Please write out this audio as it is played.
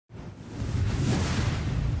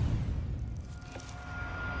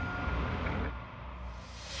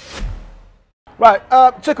Right,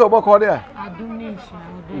 check out what there.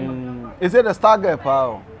 Adonation. Is it a star girl,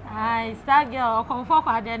 pal? I star girl, come for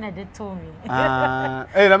Kwadee they told me.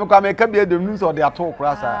 Hey, let me come and come here the news or the talk,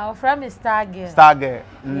 Rasa. Our friend is star girl. Star girl.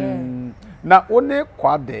 Yeah. Now, only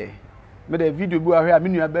Kwadee. Made a video boy here, I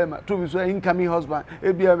mean, you have two so incoming husband,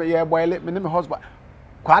 a boy, let me name husband.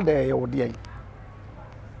 Kwadee, your dear.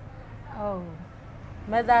 Oh,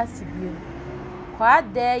 mother Sibiu.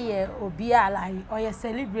 Kwadee ye obi alai or ye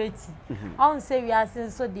celebrity. On say we are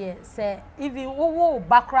saying so dear say even wo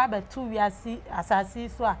background to we are see asasi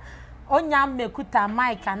so onya mekuta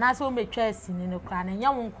mic and so me chase ni no kra na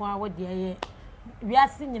nya wonko a wo de we are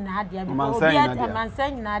singing na dia obi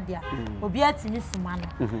amansan nyina dia obi atimi suma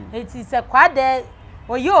no eti say Kwadee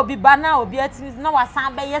oye obi bana obi atimi na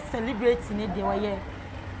wasan be ye celebrity ni de oye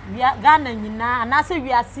we are Ghana nyina and say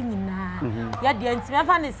we are singing na ya de ntimi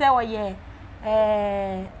fa ni say oye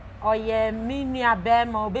oye mi nua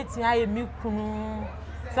bema obetimi aye mi kunu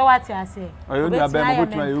so what you say oye nua bema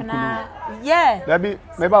obetimi aye kunu yeah dabi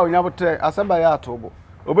me ba onya botre asaba ya atobo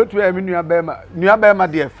obetumi aye mi nua bema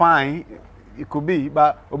de fine it could be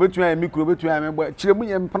but obetumi aye mi kunu obetumi aye me bo kiremu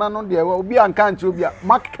ye mpana no de obi anka nche obi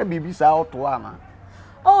makka bibi sa auto ana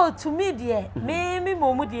oh to me dear me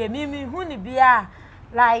momu dear me hu ni bia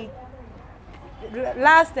like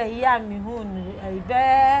last year me hu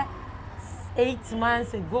be 8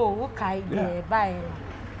 months ago, who kai the buy.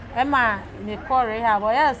 Emma, me quarry have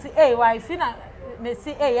or else, eh, wife, me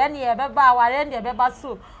see, eh, any ever bow, or any ever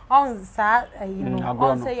so on, sir, you know,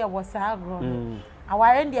 on say I was agro. Our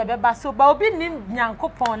end the ever so, but be named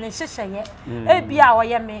Yankopon and Shisha, eh, be our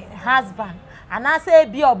yummy husband. And I say,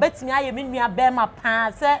 be or bet me, I mean, me a bear my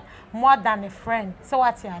pants, more than a friend. So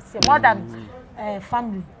what you say, more than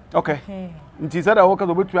family. Okay. Nti said I work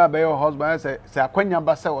obetumi abe your husband say akwanya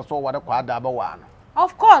ba say wo so wade Kwadee aba wa no.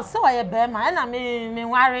 Of course, so oye bema na me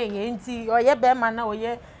ware ye nti oye bema na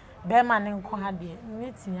oye bema ne nko ha de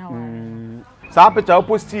metinya wa. Sa picture I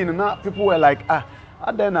posting na people were like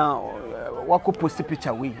then wako post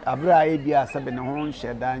picture we abra e bia sabe ne ho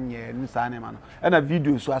nhye dan ye nsa ne ma no and a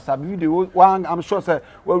video so asabe video one I'm sure say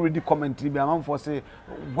we read comment bi am for say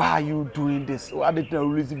why are you doing this why did you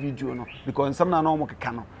release video no because some na no mo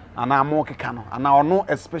keka no ana mo keka no ana ono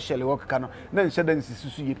especially wo keka no na nhye dan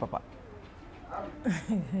sisusu ye papa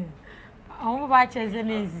omo ba cheze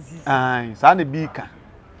na sisusu ai sa na bi ka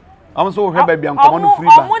am so hwe ba bia nkomo no free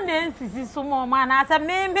ba omo na sisusu mo ma na say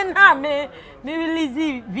me na me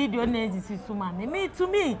release video na sisusu ma me to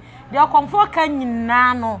me the comfort kan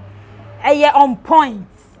nyina no eye on point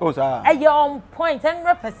oh sir eye on point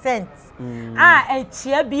 100%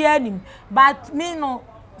 chia bia nim but me no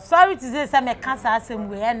sorry to say me cancer asem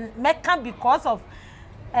we and me can because of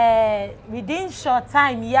within short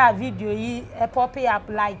time yeah video yi pop up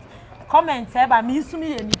like comment eba me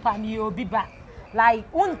sumi enipa me obi ba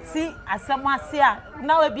like unti asemwase a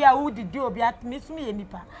na we bia wo didi obi at me sumi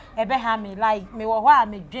enipa ebe ha me like me wo ho a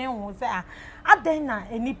me dwen ho say aden na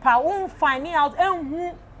enipa won finding out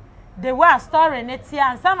enhu the way story net here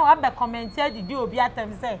and some of the commented didi obi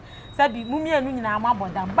atem say bi mumi enu nyina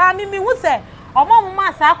amabodam ba me hu say omo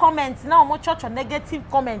ma sa comment na omo church negative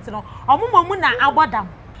comment no omo mu na abodam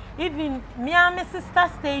even me and my sister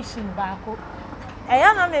station back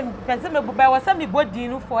eya na me pese me buba we say me body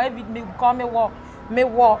no for every me call me wo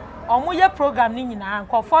omo ye program ni nyina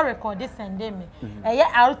anko for record send me eya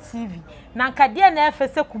RTV na nkade na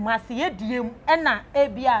efese kumase ye diem na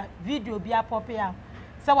ebia video bia pop ya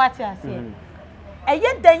so what you say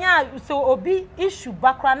eye danya so obi issue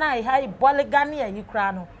bakra na e ha boligani e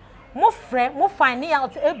kra no mo find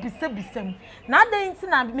out ebisebisem na den ti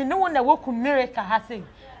na me ne won na woku miracle ha say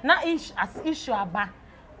na issue aba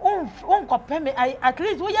kopɛ me at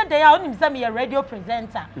least we ye dey onim say me radio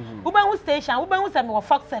presenter we ben station we ben say me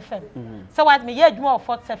Fox FM so what me ye adwuma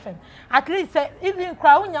Fox FM at least even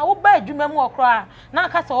crowd unya we ba adwuma mu okra na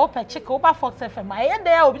aka say we pe chick we ba Fox FM ye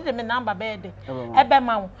dey obi de me number be dey ebe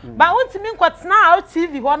ma wo ba untimi nkotena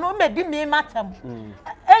RTV ho no me di me matam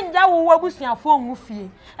enja wo wabusuafo nwu fie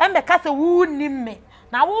embe ka say wo nim me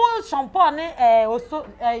na wo shampoo ne also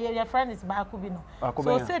your friend is back bi no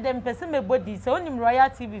so say them person me body so onim Royal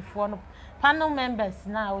TV for no panel members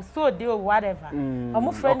now so they whatever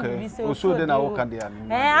omo friend bi say so they na wo ka dia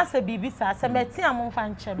asa bibi sa say meti am mfa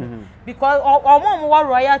nche me because omo wo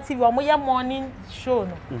Royal TV omo ye morning show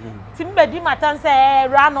no timbe di matan say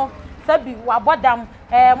ra no sabi wabodam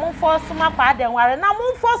mo force ma kwa den ware na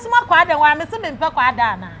mo force ma kwa den ware me se me mpe kwa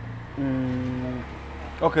da na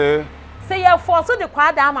okay say you force the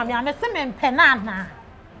Kwadee ama me say me mpe na na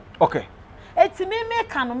okay eti me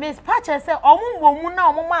can no me patch say omo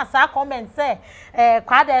na omo ma sa comment say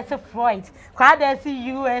kwadee se Freud kwadee se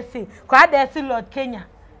USA kwadee se Lord Kenya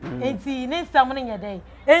enti ne nsam no nyede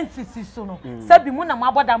ensisi so no sabi mu na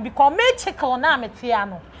mabodam because me chickle na metia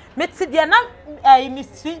no meti de na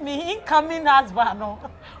me incoming husband no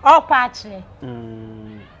all patch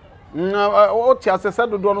o tia se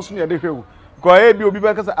dodo no so nyede hwewu ko bi obi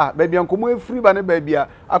be kasa baby ankomo efiri ba ne baby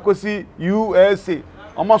akosi USA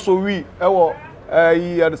omo so wi ewo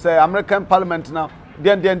say American Parliament now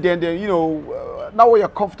then you know now we are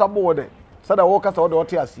comfortable with it so that workers all the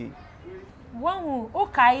what you see one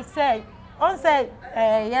okay say on say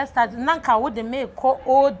yesterday nanka wo de make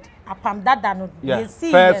old apam dada no you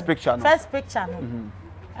see first picture no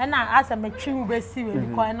and I ask me twi be see we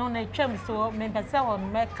because no na twam so me be say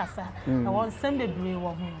on make kasa e won sem bebre wo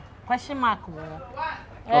ho question mark wo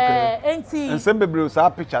enti ensem bebre sa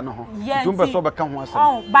picture no ho tum be so be ka ho asem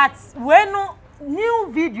oh but we no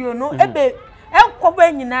new video no ebe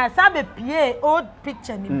enkoba nyina sa be pie old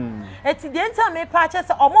picture ni eti de enta me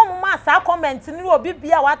purchase omomma sa comment ni obi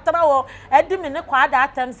bia watra wo edi me ne kwada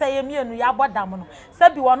atem say yemienu ya bodam no sa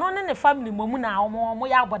bi wono ne family momu na omo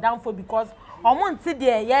ya bodam for because omo nti de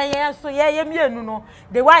ye so ye yemienu no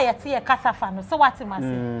the way ye te kasafa no so what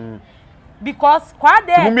must because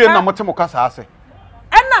kwada mumie na motemo kasa ase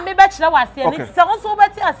enna me be kire wase ni se won so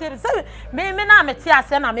beti ase se me na me te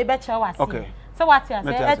ase na me be kire wase okay so what you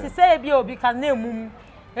say et say bi obi kan na emum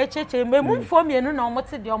echeche memum fo mienu na omo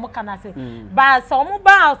te de omo kana se ba so omo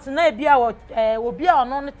ba out na e bia obi a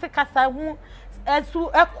ono no te kasa hu esu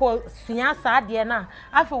ekọ suya sa de na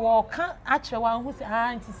afi wo kan a kire wa hu se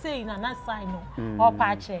anti say na sign no o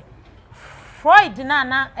pa che Freud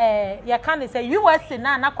na ye kan say US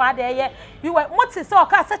na kwa de ye US moti se o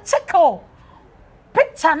ka se chickle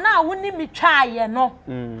picture na woni mi twa ye no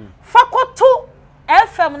fakoto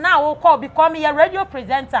FM now will call become a radio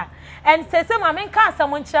presenter and say some I mean can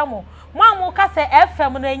someone chemo mo ka say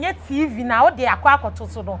FM na enye TV na o de akwa akoto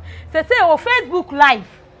so no say o Facebook live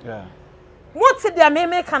what the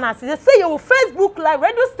me can say o Facebook live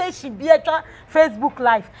radio station be a Facebook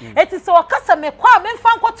live it is so kasa me kwa me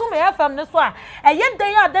fan kwato me FM no so a eye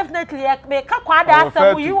den ya definitely me ka kwa da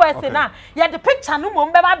asem US na ya the picture no mo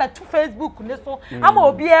be ba to Facebook ne so ama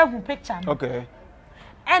obi ehu picture okay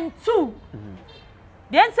and two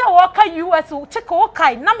then say waka US check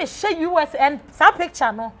okay na me share US and some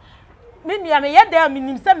picture no me me ye there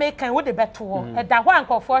minim say me kan wo de beto e da ho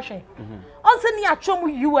ankofo hwe on say ni atwom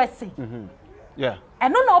USA yeah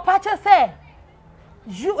and no patch say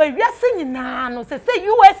you ewiase nyina no say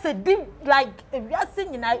USA did like ewiase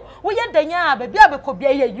nyina wo ye danya ba bia be ko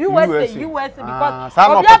bia ye US because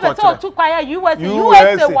obi abeto to kwaya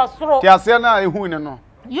USA was ro ti ase na ehu ne no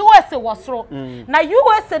USA was ro na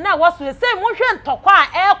USA na was we say mo hwe ntokwa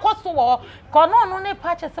a ekoso wo kono no ne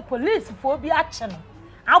purchase police for bi ache no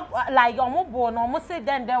like omobo no mo say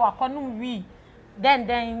then wa kono wi then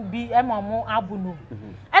bi emomo abuno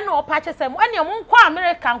e na o purchase mo ene mo nko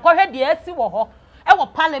America nko hwe de asi wo ho e wo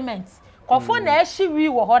parliament kofo na ehyi wi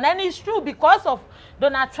wo ho na it's true because of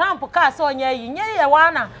Donald Trump ka so onye yi nye ye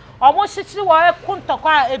wana omo hyikyiri wo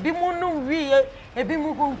ekuntokwa ebi mu nu wi ebi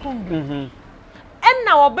mu kunkum bi and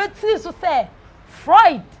now obeti so say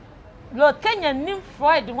Freud Lord Kenya nim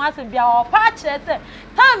Freud wants to be our patch say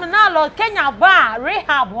time now Lord Kenya ba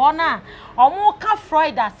rehab ona omo ka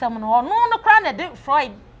Freud asem no no kra na de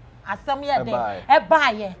Freud asem ye de e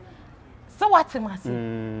ba ye so what must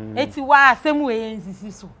eti wa asem we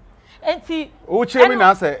nsisi so enti o chemi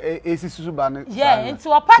na say esisi so ba ne yeah enti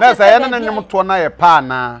wa patch na say ye na nyem to na ye pa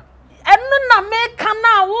na enu na me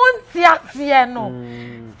kana wonti ase no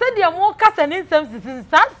said mo kasa ni nsem sisi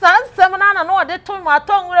san na no de to ma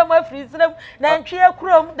to nwure mo afiri sirem na ntwe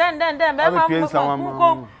kurom den be ma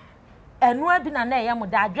ko enu abi na ye mo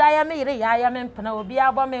da adwa ya me yire ya me mpena obi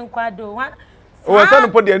abo me nkwado o se no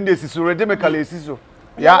po de ndi sisi re de me kala sisi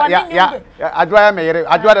ya adwa ya me yire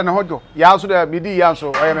adwa de ne hodo ya so de bidi ya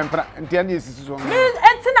so o ye me mpena ntia ndi sisi so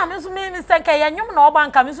enti na me so me senka ya nyum na oba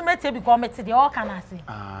nka me so metie bi ko meti de o kana ase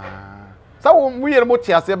so we are much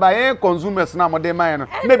as by consumers na modern man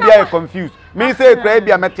maybe I confused me say cry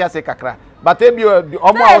bia metia se kakra but e bi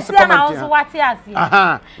omo house comment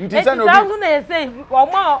aha nti say no bi na say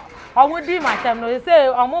omo di matem no say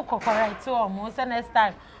omo cocorate omo say next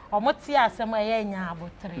time omo ti asem e nya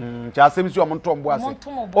abotre cha asem si omo ntombo ase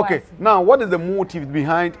okay now what is the motive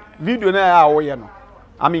behind video na ya wo ye no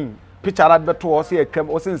I mean picture that beto o say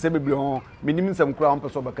o say nse bebre ho minim nsem kura on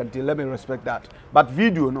person bakanti let me respect that but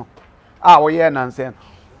video no oh yeah nonsense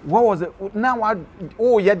what was it now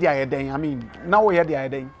oh yeah the I mean now yeah the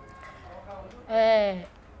idea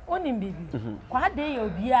onim bibi kwa de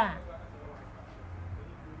obi a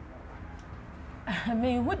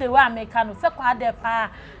me who the way make no say kwade pa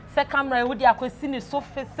say camera wo dia kwesi ni so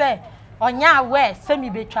fe say onya we say mi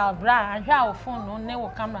betwa bra anhwa wo phone no ne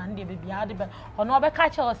wo camera ne be bia de be ono be ka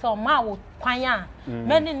che wo say o ma wo kwan a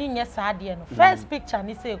mani ni nye sa de no first picture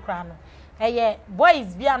ni say kra no eye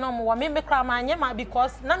boys bia no mo me kra ma anye ma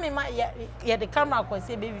because na me ma ye the camera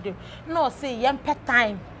kwesi be video no say ye mpe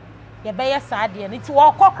time ye be ye sa de no ti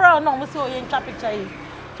wo kokra no mo say o ye ntwa picture ye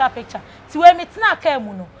twa picture ti we metina ka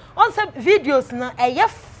mu no on say videos na eye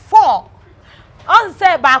 4 on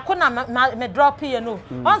say ba ko na me drop here no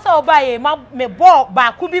on say obaye me ball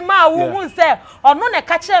ba ko bi ma wo hu say ono na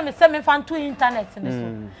ka kire me say me fan to internet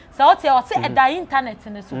ne so say o say e da internet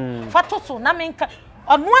ne so fa to so na me nka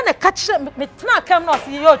ono na ka kire me tena kam no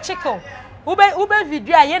say yo chicken ube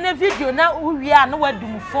video aye na video na uwie a na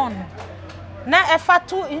wadum phone na e fa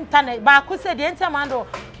to internet ba ko say the internet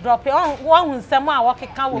drop on hu nsem a wo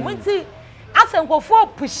keka wo nti as enkofo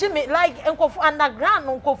push me like enkofo underground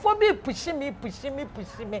enkofo be push me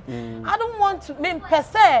I don't want to me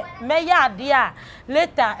pese me ya ade a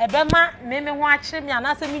later ebema me ho akire me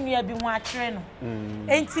anase me nua bi ho akire no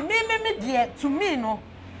enti me de to me no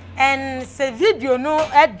and say video no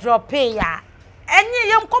e drop ya enye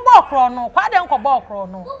yem kobo okro no kwa de nkobo okro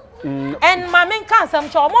no and ma me kan sam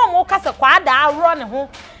che omo ka se kwa da aro ne ho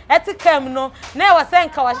etikam no na e wose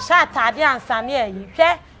nka wa hya atade ansane ayi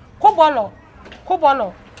hwe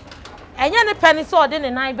Kobolo enye ne penny so de ne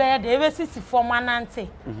nan be de ebe sisi form anante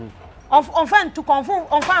on fan to confirm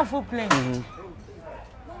on fan full plane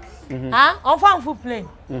on fan full plane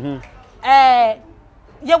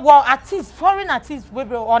ye wo artist foreign artist we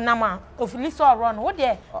be onama of liso run wo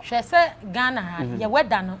de hwe se Ghana ha ye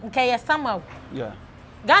weda no nke ye sama yeah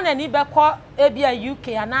Ghana ni be ko ebia UK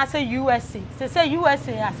ana say USA say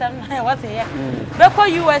USA asem na what say be ko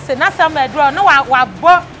USA na sama draw no wa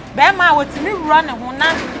bo be ma wotimi run ho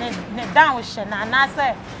na ne down hye na na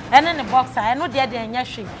say ene ne boxer eno de enya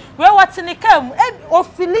hwe we wotini kam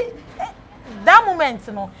ofili that moment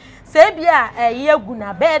no say bia ye gu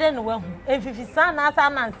na be de ne wahu emfifisa na asa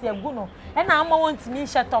na nse gu no ena ama wontimi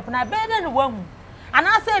hye top na be de ne wahu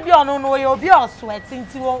ana say bia ono no ye obi osweat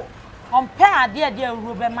nti wo on pair de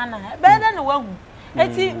ru be mana be de ne wahu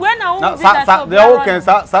eti we na wo bi that so the whole can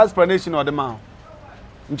sa explanation of the man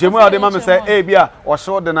Njemu ade ma me say e bia o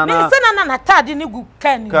so de na na se na na tade ni gu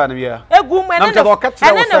kan bia egu mu ene ne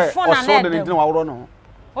phone o so de ni tin wa woro no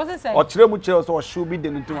o se say o kire mu kire so o show bi de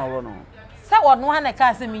ni tin wa woro no se ono ha na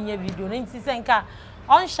ka se minya video no nti se nka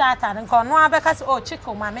on shata nka ono abeka se o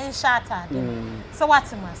chicken ma me shata de so what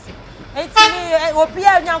must enti obi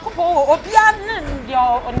a nyankopo obi a ne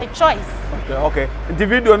on the choice okay the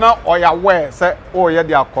video na o ya where say o ye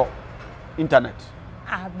de akọ internet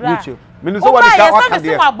YouTube Minuso what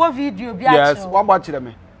the video bi yes, what about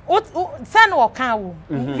me? Send or can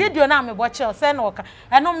video na me watch send or can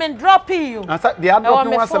and no men drop you. The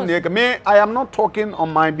other me I am not talking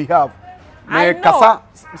on my behalf. Me kasa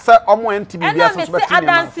say omo NTB bi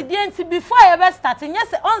aso before I ever start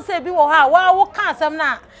yes on say bi wo ha wo kan asem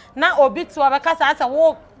na obi to abekasa asa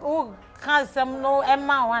wo kan asem no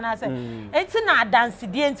emma wana say enti na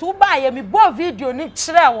adansidie enti wo ba ye me bo video ni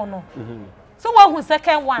kire wo no. So one who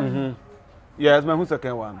second one. Yes, my who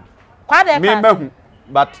second one. Me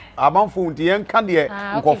but about phone the yen can the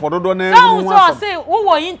nkofododo na so say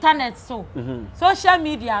wo internet so social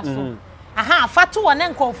media so aha fatu one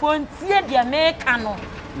nkofo ntie de make no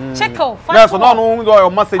check out fatu yes no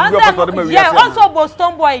your message you pass the me yeah also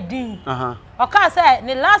Boston boy din okay say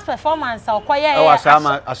the last performance okoye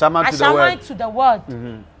ashama to the world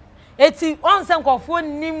eti on say nkofo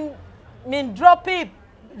nim me drop it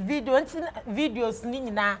videos ni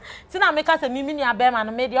nyina tina make say mimi ni abema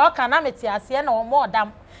no me de o kana meti ase na o mo dam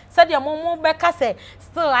se de mo be ka say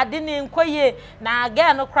still ade ni nkoye na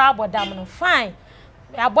again no cry bodam no fine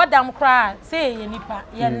abodam cry say ye nipa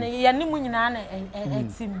ye ni mu nyina na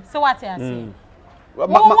etim se what ase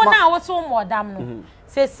wo na wo so mo dam no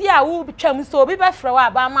se si a wo twam so obi be frɛ wa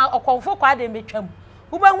ba ma okonfo kwa de betwam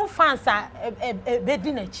wo be hu fans a be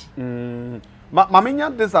dinachi ma menya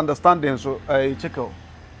this understanding so check out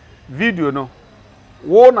video no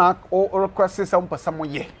wo na o request some person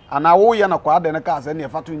ye ana wo ye na kwa de na ka say na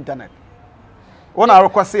fa to internet wo na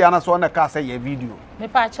request ya na so na ka say ye video me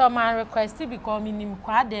pa cho man request because me nim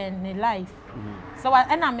kwa de ne life so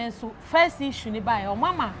na me so first issue ni ba o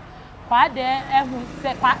mama kwa de ehu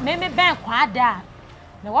se kwa me ben kwa da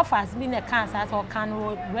na wo fast me na kan sa so kan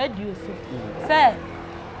radio so say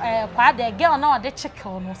kwa de girl na o de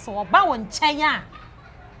chicken no so ba won chen a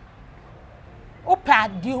opa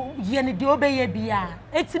di ye ne di obeye bia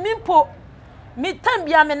etimi mpo me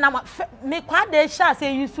tambia me kwa de sha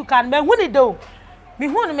say yusu kan me hu ni do me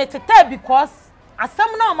hu no me tete because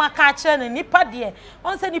asam na o maka kire ne nipa de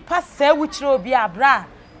on se nipa se wuchire obi abra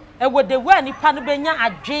e wo de wa nipa no benya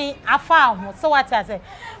adwen afa ho so what I say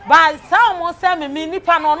ba sa mo se me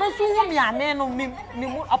nipa no no so hu mi ame no mi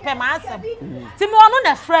opema asem ti me ono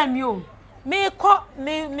na frame yo me ko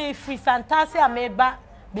me free santase ameba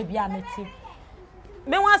baby ameti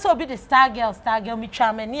me wan so be the star girl me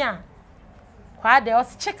twa mani a kwa de o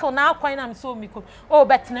chicken na akwan na me so mi ko o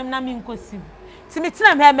betenam na me nkosi ti me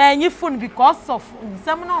tina me anyi phone because of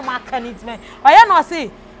some na o maka ni ti me oya no say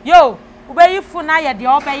yo ube phone na ye de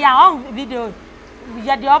obeya on video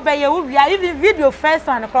ye de obeya we even video first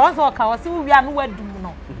one cross o ka o se we no wadum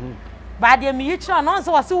no ba de me yichira no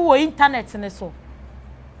so o se wo internet ne so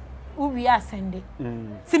we are sending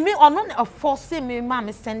ti me ono na force me ma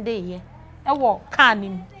me send ye e wo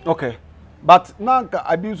kanim okay but nanka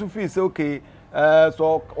abuse feel say okay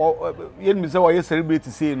so yen mi say wo ye celebrate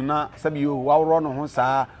say na sabi yo wa ro no ho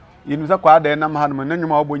saa yen mi say kwa de na ma no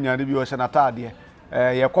nanyuma obonyare bi o hye na taade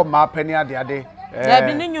ye ko ma pani ade there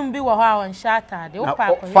be nanyum bi wo ho a won shata ade wo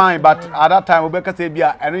pa fine but at that time we be ka say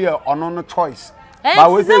bia eno ye ono no choice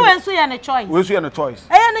but we say when so ye no choice we so ye no choice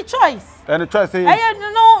any choice any choice say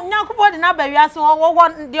no nyankopɔ de na ba wiase wo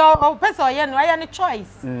de o person ye no any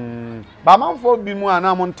choice ba man for bi mu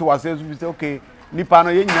ana mo nte wase so bi say okay nipa no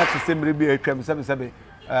ye nyina te se mere bi atwam sebe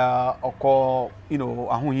okọ you know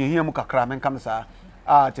ahohihia mu kakra men kam sa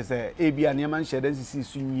te se e bia ne man share den sisi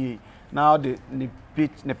sunyi now the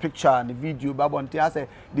picture the video babonte ase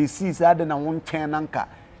the see say na won twen nanka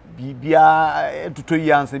bibia tuto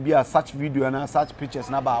yanse bia such video na such pictures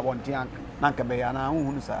na ba bonte nanka be ya na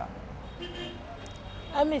hunu sa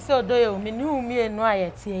ami so do yo me nu mi enu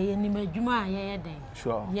ayete ye ni madwuma ayeye den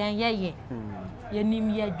sure yen ye ye ni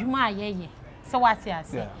mi adwuma ayeye so what I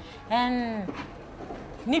say and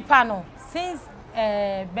nipa no since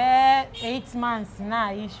be 8 months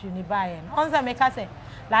na issue ni buy no on say make say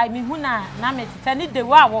like me hu na me tani the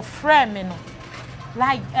way our friend me no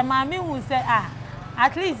like ma me hu say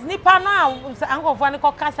at least nipa no ankofo ne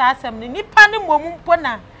ko kasa asem ni nipa ne mom mpo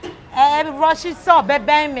na rush so be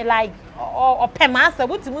me like or pemasa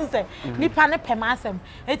wutimu say nipa ne pemasem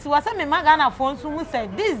eti was say me magana fo nso mu say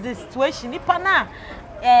this is the situation nipa na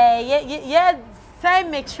ye say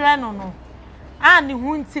make sure no ani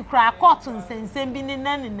hunti kra court nsensem bi ni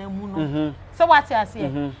namu no so what you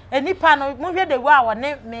say nipa no mo hwe de wa wo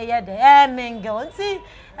ne me ye de mengel nti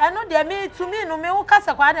eno de me to me no me wo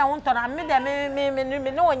kasa kwa de wonto na me de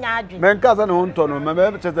me no nya adwe men kasa ne wonto no me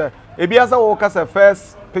chete ebiasa wo kasa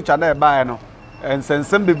first picture na e ba no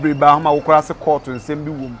ensensem bebre ba homa wo kra se court nsem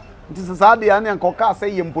bi wom nti sesa de ane anko ka se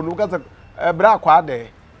yempo no kasa bra kwa de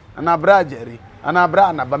na bra jeri ana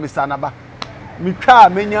bra na ba misana ba mitwa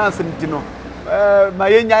menya asem ti no ma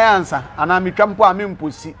yenya yansa ana mitwa mpo a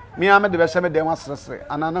memposi me ame de be hye me de wasresre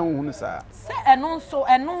ana na hunu sa se eno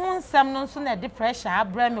ho nsem no nso na de pressure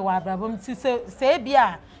abra me wa abrabom ti se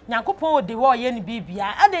bia nyankopon ode wo ye ne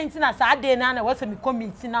bibia ade nti na sa ade na na wase me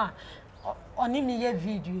community na oni mi ye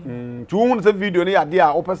video tu hunu se video ne ade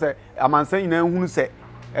a opese amansan nyina hunu se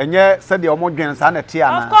enye se de omodwen sa na tie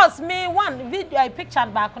ana of course me one video I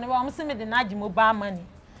pictured back on we say me de na mobile money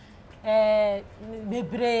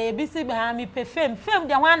bebre bisi be ha mi pe fame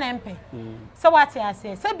de ho na mpe so what I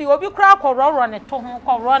say say bi obi kura kororo ne to ho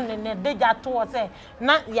kororo ne deja to say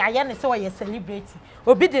na ya ye ne say we celebrity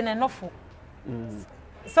obi de ne nofo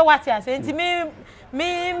so what I say nti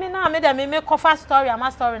me na me de me cover story ama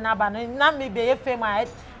story na ba na me be fame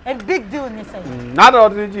a big deal ni say na da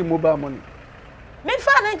origi mobile money me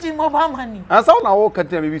fa na ji mobile money asa na wo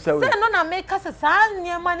kete me bi say say no na me kasa sa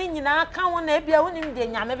niema ni nyina ka wo na ebia wonim de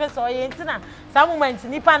nyame be so ye ntina sa moment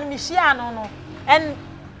ni pa no me share no and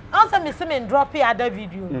also me say me drop here other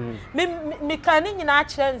video me kan ni nyina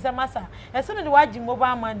kire nse masa e so me de waji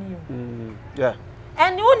mobile money yeah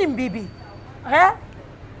and wonim bibi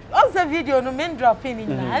also video no me drop in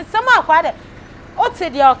nyina and some akwa de o te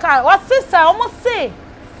de o ka o sister almost say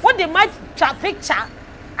what the match picture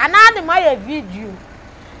another my video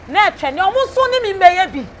na twa ne almost so ni me meye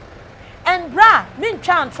bi and bra me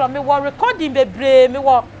ntwa from me wo recording bebre me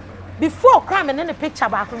wo before crime and the picture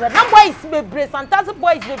back na boys bebre fantastic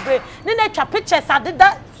boys bebre ni na twa pictures ade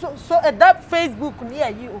that so that Facebook near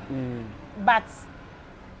you but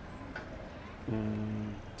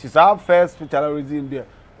she's our first picture in there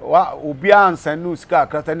wa obi ansan no sika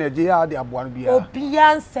krata na je ya de aboa no bia obi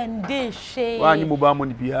ansan de she wa nyi mobile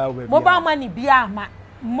money bia we mobile money bia ma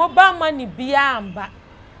mobile money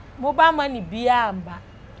bia amba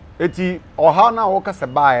eti oha na wo kase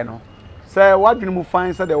bae no say wadwene mu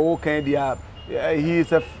fine say the wo kan dia he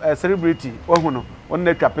is a celebrity wo hu no won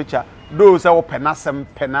na twa picture those are open asem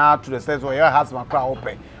pena to the sense where your husband cry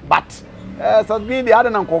open but so be the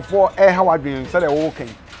other uncle for how I been so they walking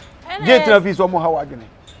get to be so more how I been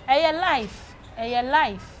a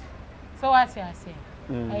life so what you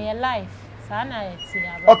say a life sana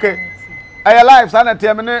okay a life sana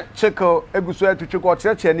temene check eguso to check or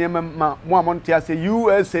church ma mo amontia say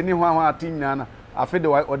US ni ho atin na afede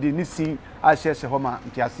o de ni sin a share homa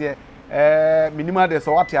ntiase minimum de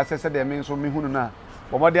so what ase se de me so me hunu na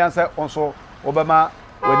omode anse onso obema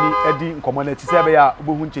wani edi nkomonati se be ya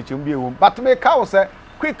obohu nchechim bi ehum but me ka wo se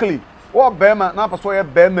quickly wo bema na paso ye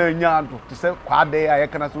bema nya ado te se kwade ya ye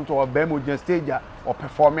kana so wo bema ojan stage o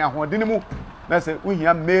perform ahodini mu na se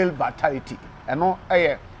uhia male vitality eno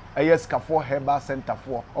eye skafo herbal center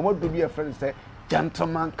for omodo bi e friend se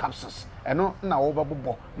gentleman capsules eno na wo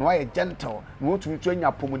bebobo na wa ye gentle na wo tumi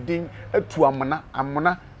anya pomodin atu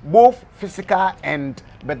amona both physical and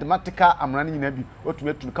mathematical amuna nyina bi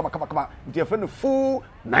otumi atu kama nti e friend full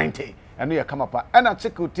 90 eno ye kama pa ena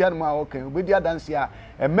check otia no ma okay obedi adanse a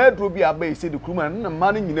medro bi aba ise de kruma na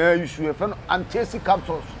ma no nyina issue e friend anti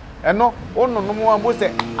capsules eno ono no mo ambo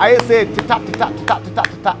se aye se tita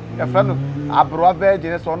e friend abro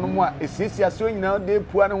virgin so no mo esisi ase nyina de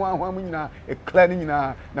pua ne ho ahwa mu nyina e kla ne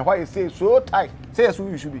nyina na why say so tight say so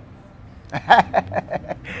you should be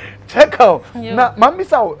check out na mami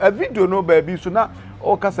sa a video no baby so na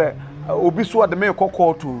o ka say obi so de me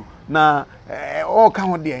kokko to na o ka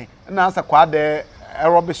ho de na asa kwa de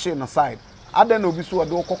rubbish no side ade na obi so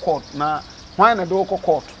de kokko na why na de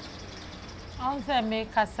kokko on say me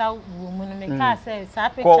kasa wo mu no me ka say sa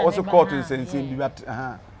picture ko also court in sense bi but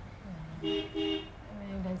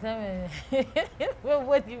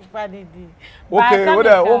what you funny do okay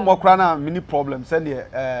what more crana mini problem send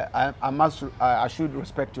I should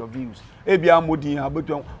respect your views ebia modin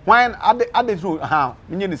abotwa when ade so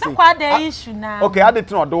menye ne say kwa dey issue na okay ade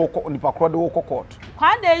tin odo nipa kro de court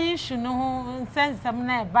kwa dey issue no ho sense am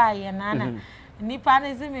na ba ye na nipa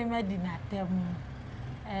ne se me medina tem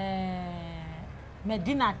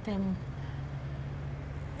medina tem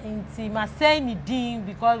inti ma say ni din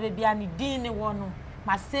because baby ani din ne wono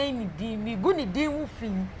ma say ni din mi gu ni din wu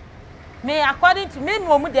fin me according to me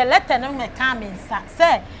no mu de letter no me ka me nsa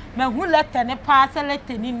say me hu letter ne pa say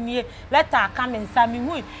letter ni nie letter ka me nsa me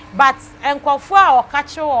hu but enkofo a o ka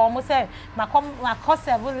che wo mo say ma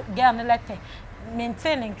several girl ne letter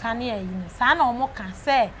maintain kan ne yi ni sa na o mo ka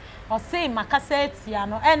say o say makasa etia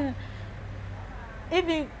no and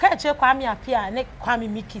even catch Kwame appear ne Kwame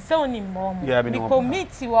Miki say oni mom the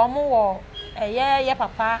committee wo mo wo ye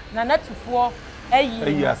papa na natufuo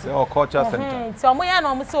yes or culture center so mo ya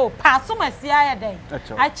no mo so pass so masia ya den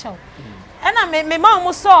acho na me ma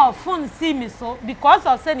mo so phone see me so because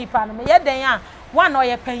of say nipa no me ye den a one or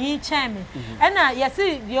ye panyin chen me na ye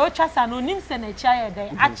see the ochasa no nim se na chia ye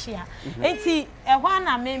den achia enti e ho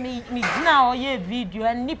na me gina o ye video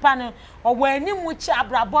and nipa no o wani mu chi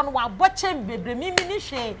abrabo no wa boche bebre mi ni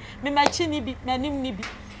hwe me ma chi ni bi manim ni bi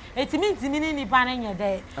eti mi ntimi ni nipa na nye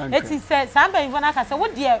den eti se samba invona ka se wo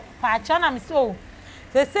de pa cha na me so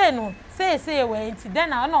se no say we enti den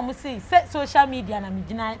na no mo say social media na me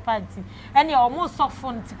gina party ene o mo so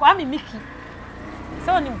phone ti kwa me Miki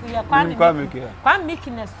so ni ya kwa Miki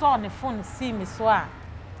na so ne phone see me so a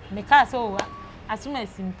me ka so asuma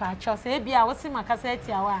simpa cho say bia wo si makasa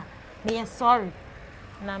eti awa me sorry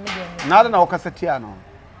na me de na na okasa ti ano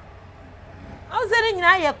on say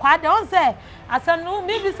nyina ye kwade on say asanu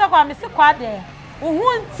mi bi se kwa me se kwade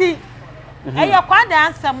uhunti eya kwade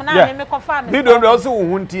ansem na me kofa me bi do do so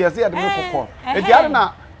uhunti ye se ya de me kokko e dia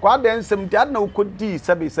na kwade ansem dia na ukodi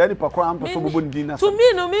sabe se ni pakro am to bobo ndi na to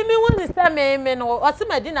me no mi hu se me no o se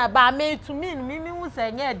madina ba me to me no mi hu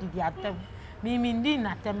se nya didi atem mi ndi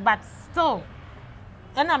na tem but still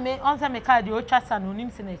na me on say me ka di o twasa no nim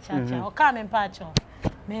se na chacha o ka me pa cho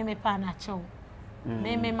me pa na cho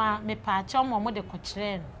me pa cho mo de ko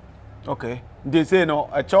kire no okay they say no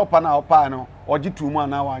a cho pa na o pa no oji tumu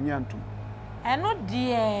ana wa anya ntum no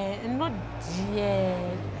die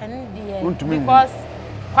because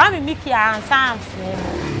Kwame Miki answer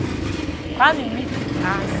Kwame Miki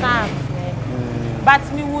answer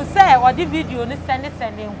but me who say or the video ni send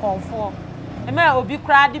nkofo e me obi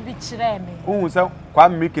kra de bi kire me who say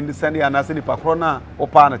Kwame Miki ni send ana se nipa kro na o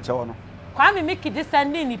pa na che no Kwame Miki de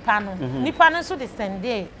send nipa no so de send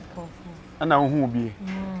nkofo ana hu bi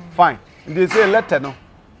fine they say letter no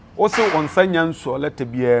o se onsanya nso letter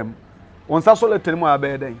biam onsa so letter mu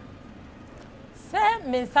abedan se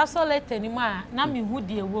me saso letter ni mu a na me hu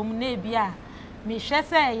de ewom na bia me hwe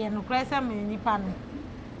se ye no kra se me nipa no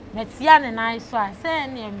metia ne nan so a se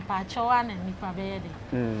ne mpa chewa na nipa be ye de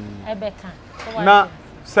ebeka na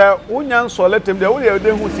Say unyan soletem de wo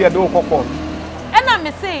de hu se de wo kokko. And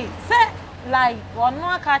I say like one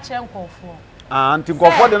no catch nkofo. Ah, anti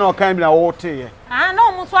nkofo de no kan bi na wo te. Ah,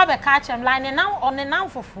 no mo so abeka chem line now on the now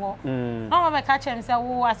fofo. No abeka chem say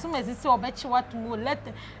wo asumezi say obechi what mo let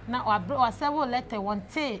na o say wo let one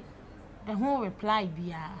te the who reply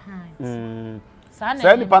bia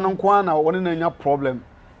say ni panon kwa na woni na nya problem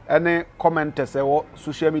any comment say wo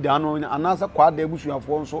social media no anasa kwa da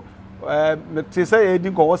ebusuafo nso me te say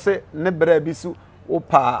edi ko wo say ne bra bi su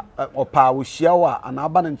opa wo hia wa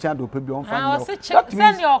anaba ne ntia do pa bi on fa no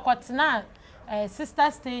send your kotena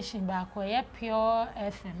sister station ba ko ye pure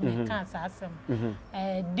FM kan asem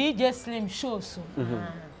DJ Slim show so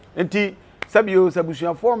enti sabio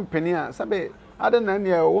sabusuafo mpeni a sabe ade na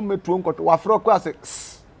ne wo metuo nkoto wa fro ko ase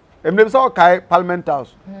emre so kai parliament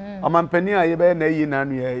house amampeni a ye be na yi na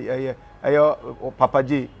nu ye papa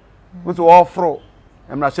J so wo fro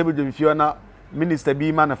emra shebe de fio na minister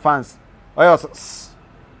bi man fans oya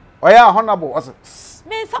honorable ase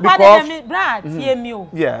me so bad me brad fie mi o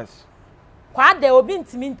yes kwa de obi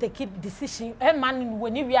ntimi ntake decision e man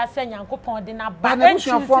woni wi ase nyankopon de na ba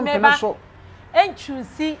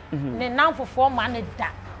enchusi ne nanfofo man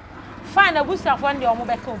da fine abusuafo ndi omo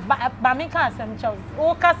beka ba me ka asem chaw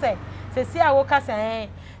o ka se a wo ka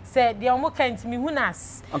se de omo kan ntimi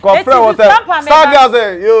hunas star girl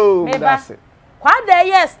say yo that's it kwa de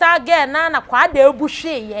ye star girl na kwa de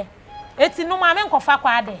ebuhwe ye eti no ma me nkofa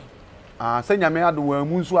kwa de se nyame ado wa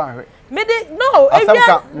mu nso ahwe me de no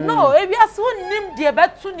evia so nim de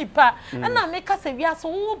betu nipa na me ka se via so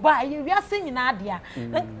wo ba ye via se nyina ade a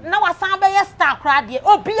na wasan be ye star kra de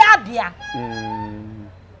obi ade a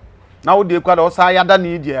na wo de kwa da wo sa yada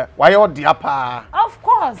ni de wa ye odia pa of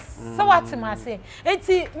course so what ma say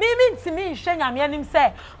enti me ntimi hwe nyame anim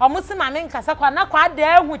se omo se ma me nkasa kwa na kwa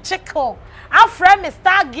da ehu chickle afre me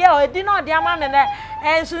star girl edi na ode ama me na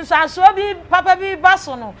ensunsanso bi papa bi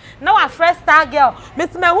baso no na wa fresh star girl me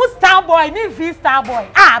se who star boy me fi star boy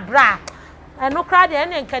bra eno kra de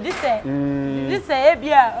ene nkadi se this e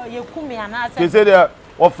bia ye kumi ana se say there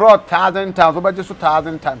of 1,000 times oba just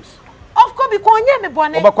 1,000 times of course because onye me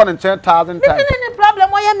bone oba kon 10,000 times me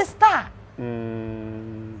problem why me star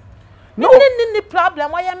no ni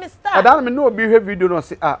problem why me star adan me no obi hwe video no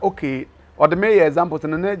say okay or the may examples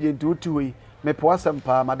na na je nti we me po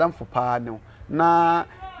asempa madam for pa no na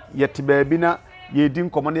yeti baabi na ye di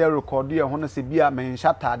nkomo na record ye ho na se bia me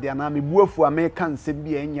nhya tade na me buafu a me kan se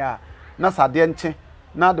bia enya na sade nche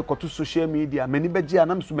na de koto social media mani beji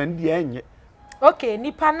na mso mani dia enye okay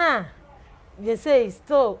nipa na they say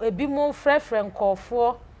still ebi mo friend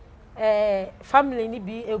nkofo family ni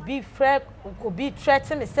bi obi friend obi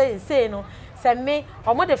threaten me say no say me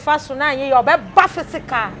omo de faso na ye obe ba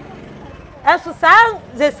physical eso say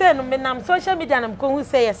they say no me nam social media nam ko hu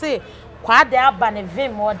say say kwa de aba ne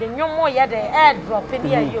vim or de nyomo ye de air drop in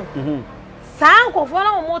here yo sankofo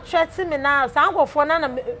na mo threaten me na sankofo na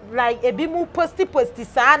like ebi mu posti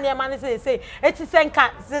sa na ma ne say eti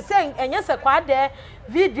senka say enye se kwa de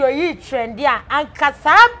video yi trendy a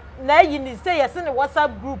ankasa na yi ni say yes in the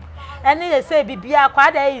WhatsApp group ene ye say bibia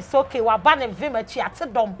kwa de is okay wa ba ne vim achi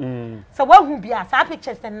atedom so wa hu bia sa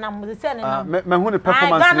pictures na mo say na me hu ne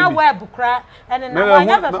performance na web kra ene na wa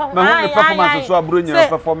nya performance so aburo nya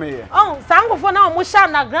perform here sankofo na mo sha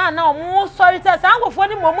na ground na mo sorry say sankofo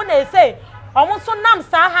ni mo na say omo so nam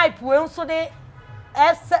sa hype we nso de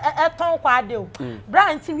eton kwa de o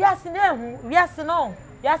bra nti wiase na ehu wiase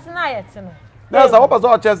na ayete no yes what was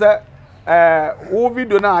all chese wo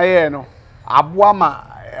video na aye no aboa ma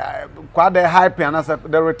kwa de hype and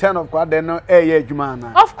the return of kwa de no adwuma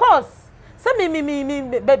na of course say me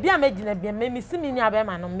baby amagina bia me si me ni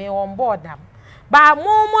abema no me on board am ba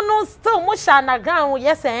mo no still mo sha na ground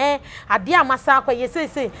yes ade amasa akwa yes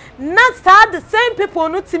say not start the same people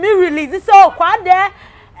no to me release so kwa de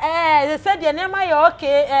they said the name are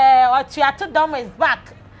okay Otuato Dom is back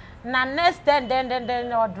na next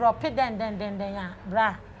then or drop it then yeah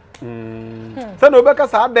bra so no be ka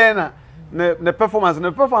sa den na ne performance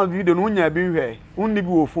video no nya bi hwe unni bi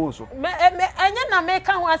wo phone so enye na me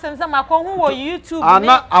ka ho asem se makọ hu wo YouTube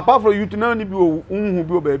ana apart from YouTube na ni bi wo unhu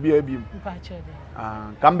bi oba bi abi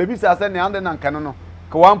kam baby say ne ande na nkan no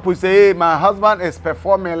ka one put say my husband is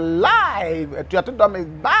performing live Otuato Dom is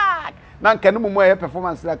back na nkan mo mo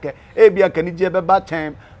performance like bia kan je be ba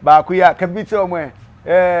chen ba ku ya ka bi che mo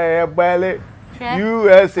bale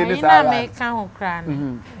USA ni sa na me ka ho kra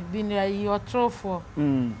no bi na your trofo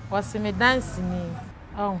was me dance ni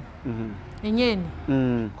enye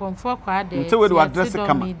ni komfo kwa de we do address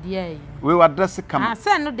kama we will address kama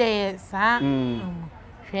say no de sa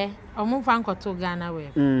hwe omo fa nkoto Ghana we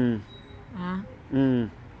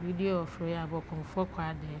video of Agyapong for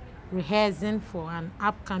kwadee rehearsing for an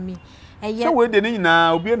upcoming so we dey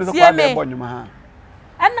nyina obi eno so kwadee bonyuma ha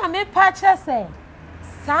and me patcha say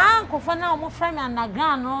san kofo na omo frame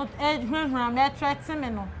underground no hwehwura me threaten me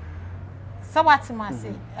no so what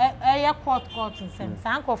mase court nsem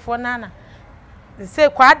san kofo na say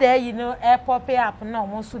kwadee you know pop up na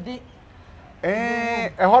omo so de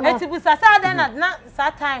ho no etibusa sa de na sa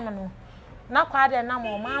time no na kwadee na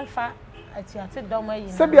mo manfa ati doma yi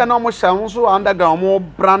na sebia na omo hya so underground mo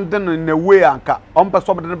branding in a way anka on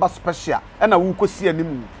person be ba special e na wo kosi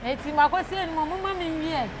animu eti makosi animu mo ma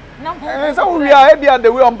minwie na so we are bia the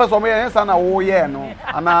way on person me yensa na wo ye no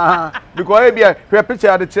ana because bia hwe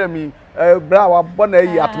picture de kire mi bra wa bona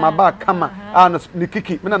yi atma ba kama ana ni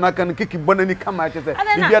kiki me na kan kiki bona ni kama che se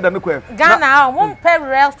bia da ne kwa Ghana mo pe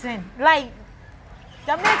Relton like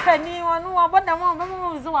Jamaica ni wonu aboda mo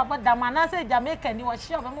mo zo aboda ma na say Jamaica ni wo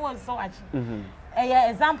share mo so wachi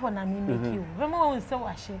example na me make you mo so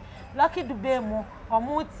wachi Lucky Dube mo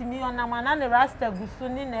omo timi ona ma na ne rasta gusu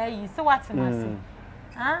ni na yi so wati ma se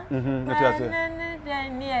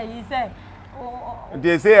ni yi say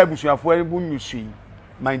they say abusuafo e bu nyusui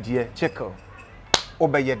my dear check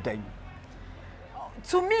obeye dan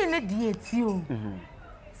to me ne dieti o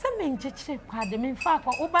se me nchechire kwade me fa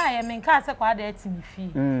kwa uba ya me nka se kwade atimi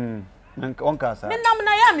fi onka sa me nam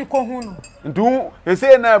na ya me ko hu no ndu they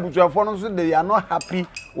say na abusuafo no so they are not happy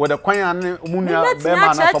with the kwan ane munua be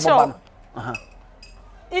ma na so boba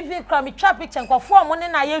if you come me trap picture kwa for mo ne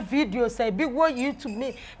na ye video say big wo YouTube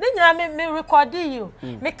me ne nyina me record you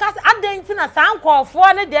me cast adenti na san kwa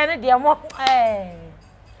for ne de mo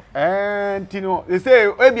ntino they say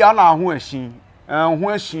e bia na ho ahyin ho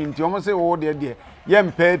ahyin nti omo say wo de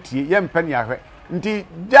yempe tie yempe ne ahwe nti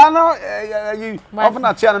jana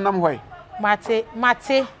ofna chia nam hoy mate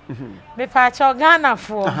me pa cha Ghana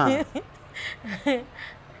for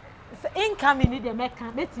income ni de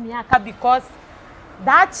meka betimi aka because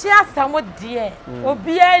that chia samo de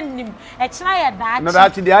obi anim e kina ya that no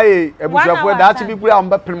that de aye ebusuafo that bi bura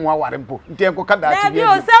amba prim wa ware mpo nti enko that bi na bi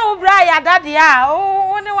o se obra ya dade a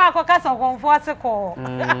woni wa koka so comfort ko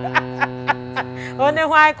one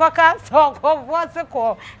why koka so comfort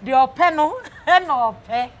ko de ope no e no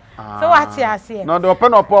ope so what you say no de ope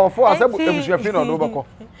no ope for asabu ebusuafi no do beko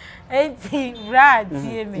enti right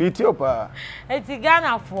tie me mi ti opa enti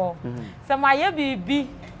Ghana for se ma ye bibi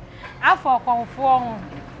afọ konfo ho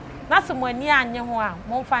na so mani anye ho a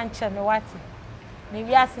mo fa nche me wati me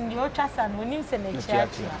wiase ndi o twasa no nim se na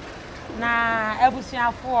chiachi na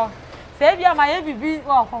ebusuafo se bia ma ye bibi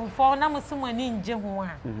o konfo na mo so mani nje ho a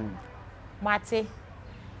mate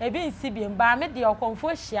ebi nsi bi mba me de o konfo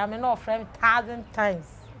hia me na o friend 1000 times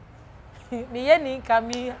me ye ni nka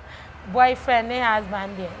mi boyfriend ne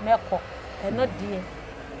husband de meko no die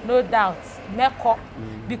no doubt meko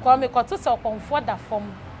because me ko to so konfo da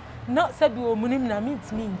form no sabi o munim na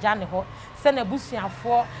mintimi nja ne ho se na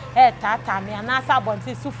busuafo tata me anasa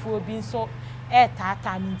abonte sufuo bi nso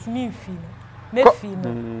tata mintimi mfi no me fi no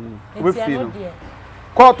eti no de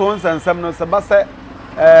court on sansam no se ba se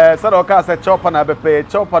do ka se chopa na bepe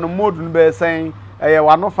chopa no modu no be sen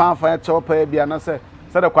wano fanfa chopa bia na se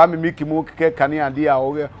de kwa me miki mu keke kane ade a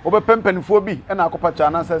wo be pempenfo bi na akopa cha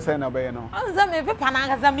na se na be no anza me pepa na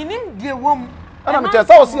ngaza minim de wom ana me che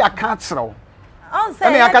sa o si aka kyerɛw on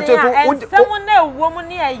say someone na woman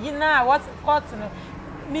ni ayi na what court no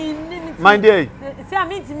me mind dey see I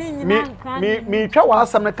mean me nyina me twa wa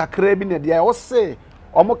asam na kakra bi na dey o say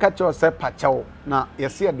omo ka che o say pachew na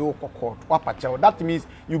yesi e do court wa pachew that means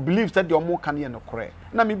you believe that the omo kan ye no kore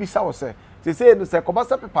na me bi sa o say no say ko ba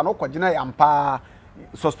sa paper no kwagina yampa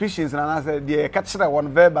suspicions na say dey ka kire one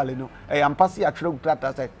verbally no yampa si atwere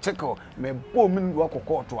gutrata say check me bo mi wo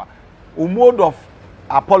court wa o mode of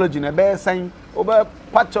apology na be sen obe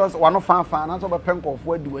patchos wano fanfan na so be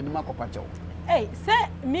penkofo adi wani makopachew say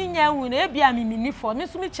me nya hu na ebia me minifo me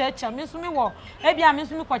so me cheche me so me wo ebia me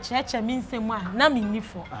so me ko cheche me nsemu a na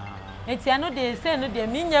minifo enti ano de say no de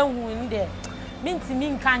me nya hu ni de me ntimi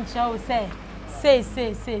nka nche o say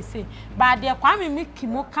ba de kwa me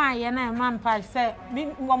kimo kan ye na man pa say me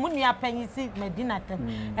mo nua panyisi medina tem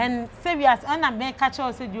and serious ana me ka che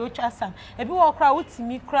o say de o twasa ebi wo kra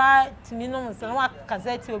wutimi kra timi no mo say no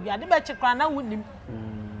akazati obi ade be che kra na wunim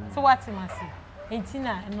so what masi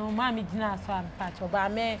entina no ma me gina so am pa che ba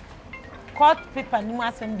me court paper ni mu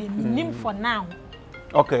asem de nim for now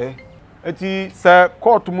okay eti say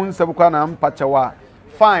court mu nsem kwa na am pa che wa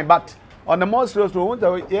fine but on the most serious no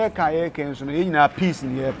won't ye can so no ye nyina peace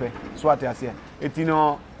ni ye pe so what you say eti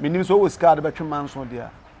no minim so we scar de betwe man so dia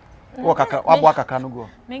wo kaka wabo kaka no go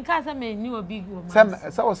me nka say me ni obi go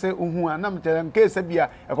man say o say ohu a na me tell nke say bia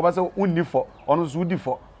e ko ba say unni fo ono so udi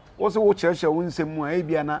fo wo se wo kyerɛkyerɛ wo nsɛm mu a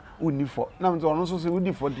ebia na wonni fo na mzo ɔno nso se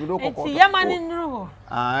wodi fo de kokɔ enti yema ne nuru ho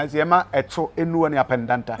esi yema ɛto enuo ne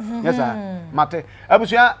apendanta yes mate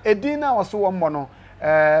abusua edin na wo se wo mmɔ no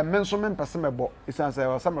me nso me mpese mebɔ isan say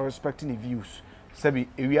some respecting the views sabi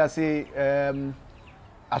ewiase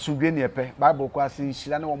asundwe ne epe bible ko ase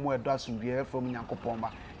hira ne wo mo edo asundwe from nyankopɔn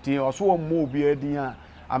ba ti oso wo mo obi edin a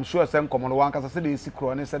I'm sure some common one kasa say dey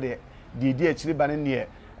sikro ne say dey di akiri ba ne ne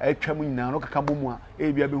atwa mu nyina no kaka bomu a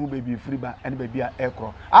ebia be hu baby free ba ene baby a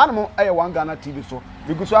ekro anmo eye one Ghana TV so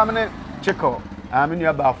because so am ne checker am ne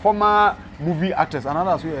about former movie actors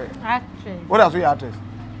another so actress what else you actress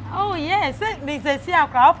oh yes me say see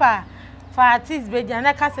akra opa for artist be dia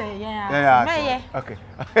na kasa yeah me okay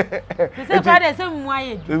me say father say mu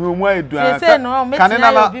aye du mu aye du say no me can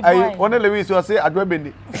na one Lewis so say adwa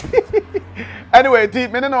beni anyway ti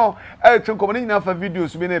me no twin komo ni nyina fa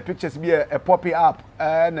videos bi na pictures bi e pop up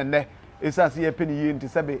ne esa se ye peni ye nti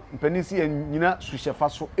sebe mpani si nyina suhyefa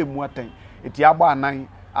so emu atan eti agba anan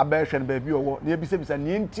abehwe no ba bi owo na ebisa bisa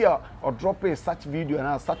ni nti a o drop such video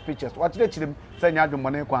na such pictures what dey chirem say nya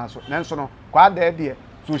adwumone kwan so nanso no kwa da de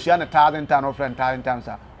social na 1000 times or friend 1000 times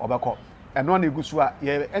a obekọ eno na egusu a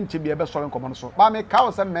ye enche bi ebe sori nkomo no so ba me ka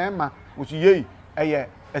wo se mema wo su yei eye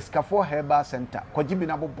Escafo Herbal Center kwajibi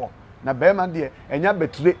na bobo na bema de enya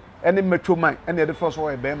betire ene metro man ene de first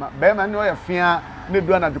wo bema ne o ye fia ne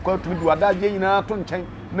dua na dukwa tumi dua da je nyina to nchen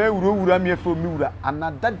na ewura mi efo mi wura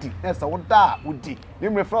anadadi esa woda wodi ne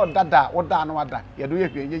me fro dada woda na wada ye do ye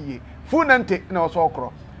hwenye ye fu nante na so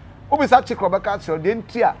okro obisa chikro beka chiro de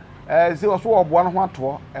ntia se oso oboa no ho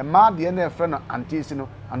ato e ma de na efre no antisi no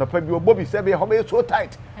anopa bi obobi se be ho be so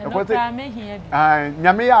tight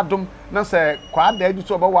nyame ya adom na se kwa da adu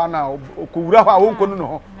so obawa na okowura ho a wonko no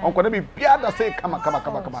ho onko na bi bia da se kama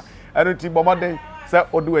eno ti bomoden se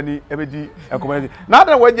odu ani ebedi ekomadi na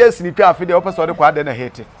da waje snipi afi de opese ode kwa da na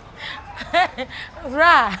hete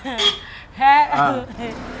ra he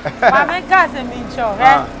ma me ka se mi cho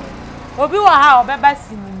he obi wa ha obeba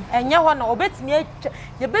sini enye ho na obetimi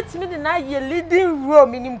ye betimi de na ye leading role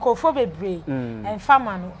minim kofo bebre en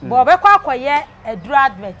fama no bo obekwa akoye eduru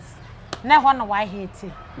advert na ho na wa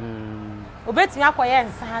hate obetimi akoye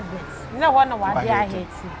ensa advert na ho na wa de hate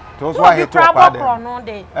to so hate to kwa de no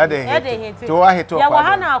de hate to hate to kwa ya wa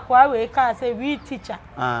ha na akwa we ka say we teacher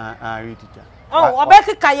we teacher oh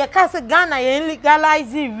obekika ye ka say Ghana ye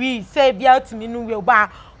legalize we say bia otimi no we ba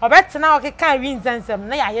obetena okeka wi nzansem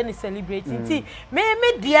na ya ne celebrate nti me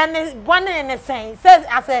dia ne bone ne sen says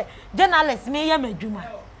as a journalist me ya madwuma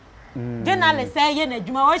journalist say ye na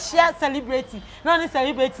adwuma o share celebrity no ne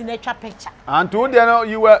celebrity na twa picture and to dia no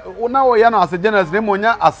you were na wo ya no as a journalist ne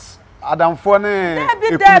monya as adamfo ne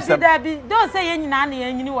Debbie don't say ye nyina na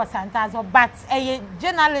ye nyini was santazo but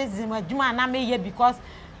journalism adwuma na me ye because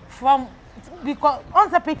on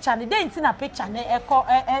the picture they didn't see a picture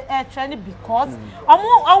trend because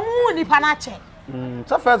omu ni panache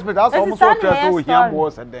so first bit that's almost what you hear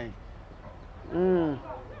was a day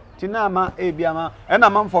tina ma ebiama e na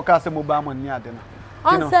man forecast mobile money ade na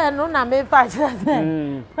on say no na me picture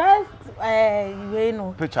first we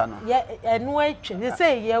no picture no enu atwe they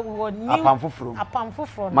say ye wo ni apam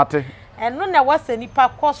foforo mate enu na wase nipa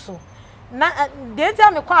koso na dey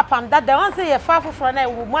tell me kwa apam that they want say ye fa foforo na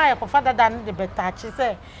wo mu aye ko fa dada no de betachi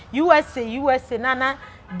say USA nana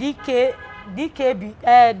DKB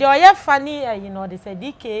the oye funny you know they say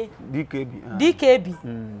DKB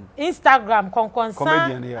Instagram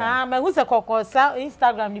konkonsa me who say konkonsa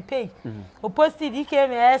Instagram the page o post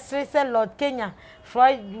DKB say Lord Kenya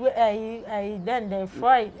Freud then the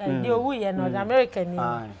Freud the owu ye North American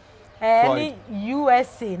any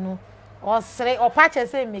USA no or say or patch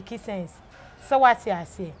say make sense so what you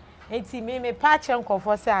say enti me patch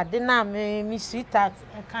nkofo say ade na me sweetheart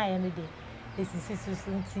kan any day esisi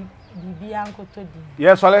susunti bibia nkoto di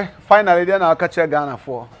yes ole finally dey na catch Ghana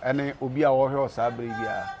for ene obi a wo hwe osabere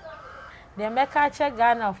bia dey me catch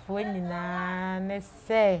Ghana for nyina ne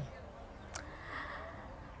say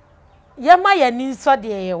yema ya ni nso de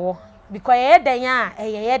yewo because ye den a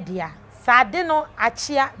ye dia sade no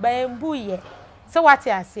achia ba mbu ye so what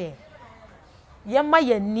you say yema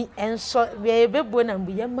ya ni enso we bebo na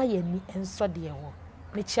mbu yema ya ni enso de yewo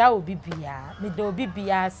me chia obi bia me de obi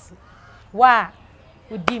bia asi wa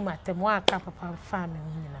udi matem wa ka papa fami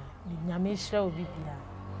nyina nyame hira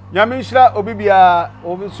obi bia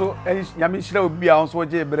obi so nyame hira obi bia onso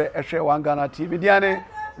je bere ehwe wan Ghana TV diane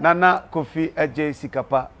nana Kofi eje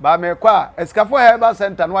sikapa ba me kwa Escafo Herbal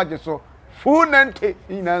Center no age so funante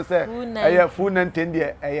nyina se eye funante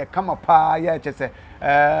ndie eye kama pa ya chese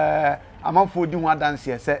amanfo di ho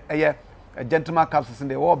adanse se eye gentleman capsules in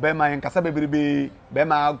the war bema and kasa bebrebe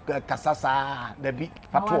bema kasasa da bi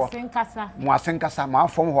fatwo mo asen kasa ma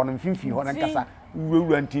fom ho no mfimfi ho no kasa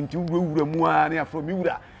wuwura ntinti wuwura mu a na afro mi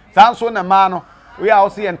wura san so na ma no we a wo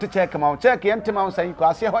se yente check ma check yente ma san ko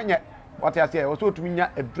ase ho nye what I say wo so otumi nya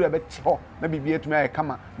adura be che ho na bibie etumi aye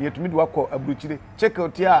kama na etumi de wakọ aburuchire check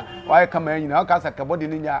out ya wa kama nyina o kasa ka body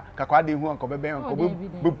ni nya ka kwade hu anko bebe anko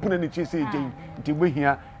be puna ni chi se ejen nti gbe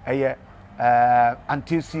hia eye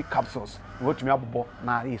anti-C capsules what me abobo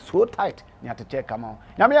na is so tight ni ate check kama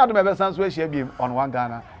nyame ya do me be san so ahia biem on One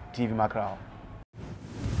Ghana TV Macra.